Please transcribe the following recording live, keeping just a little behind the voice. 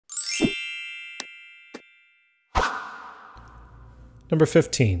Number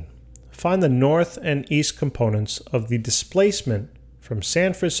 15. Find the north and east components of the displacement from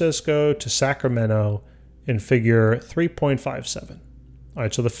San Francisco to Sacramento in figure 3.57. All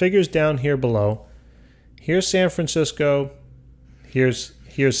right, so the figure's down here below. Here's San Francisco, here's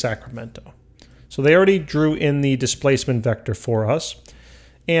Sacramento. So they already drew in the displacement vector for us,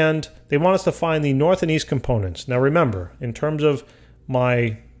 and they want us to find the north and east components. Now remember, in terms of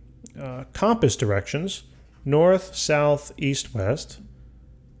my compass directions, north, south, east, west,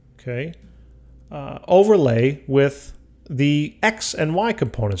 okay, overlay with the x and y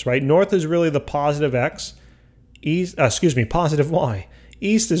components, right? North is really the positive x, positive y.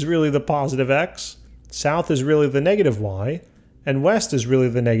 East is really the positive x, south is really the negative y, and west is really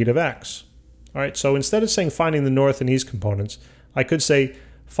the negative x. All right, so instead of saying finding the north and east components, I could say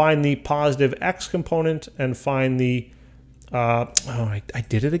find the positive x component and find the, I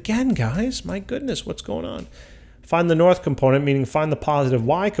did it again, guys. My goodness, what's going on? Find the north component, meaning find the positive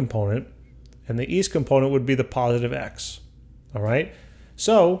y component, and the east component would be the positive x. All right,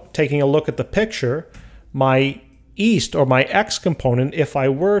 so taking a look at the picture, my east or my x component, if I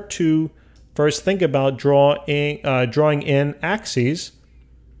were to first think about drawing in axes,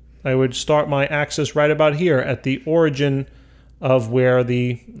 I would start my axis right about here at the origin of where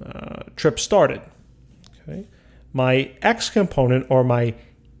the trip started. Okay, my x component or my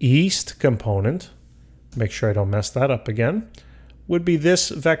east component, make sure I don't mess that up again, would be this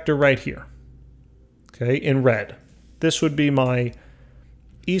vector right here, okay, in red. This would be my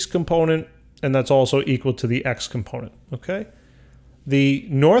east component, and that's also equal to the x component, okay? The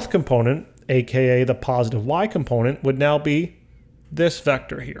north component, aka the positive y component, would now be this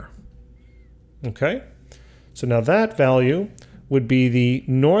vector here, okay? So now that value would be the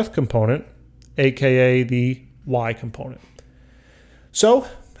north component, aka the y component. So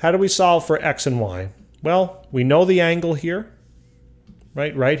how do we solve for x and y? Well, we know the angle here,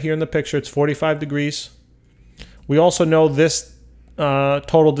 right? Right here in the picture, it's 45 degrees. We also know this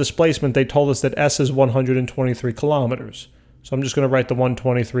total displacement. They told us that S is 123 kilometers. So I'm just going to write the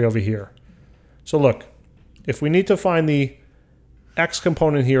 123 over here. So look, if we need to find the x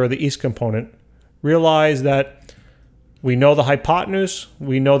component here or the east component, realize that we know the hypotenuse,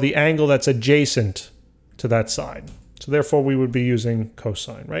 we know the angle that's adjacent to that side. So therefore we would be using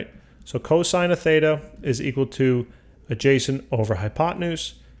cosine, right? So cosine of theta is equal to adjacent over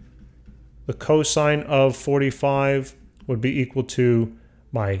hypotenuse. The cosine of 45 would be equal to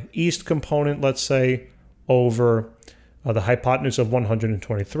my east component, let's say, over the hypotenuse of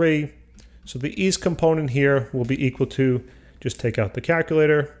 123. So the east component here will be equal to, just take out the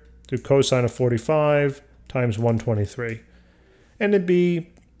calculator, do cosine of 45 times 123. And it'd be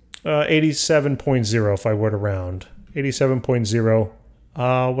 87.0 if I were to round. 87.0,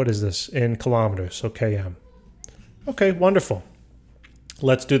 what is this, in kilometers, so km. Okay, wonderful.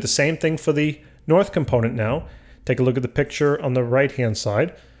 Let's do the same thing for the north component now. Take a look at the picture on the right-hand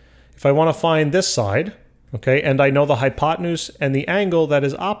side. If I want to find this side, okay, and I know the hypotenuse and the angle that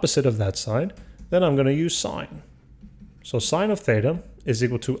is opposite of that side, then I'm going to use sine. So sine of theta is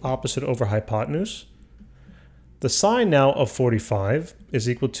equal to opposite over hypotenuse. The sine now of 45 is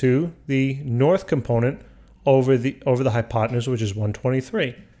equal to the north component over the hypotenuse, which is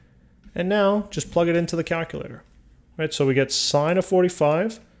 123. And now just plug it into the calculator. Right, so we get sine of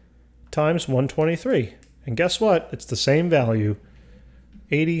 45 times 123. And guess what? It's the same value,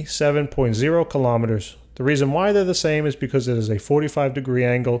 87.0 kilometers. The reason why they're the same is because it is a 45-degree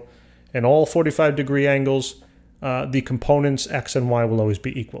angle, and all 45-degree angles, the components x and y will always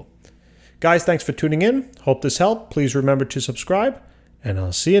be equal. Guys, thanks for tuning in. Hope this helped. Please remember to subscribe, and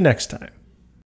I'll see you next time.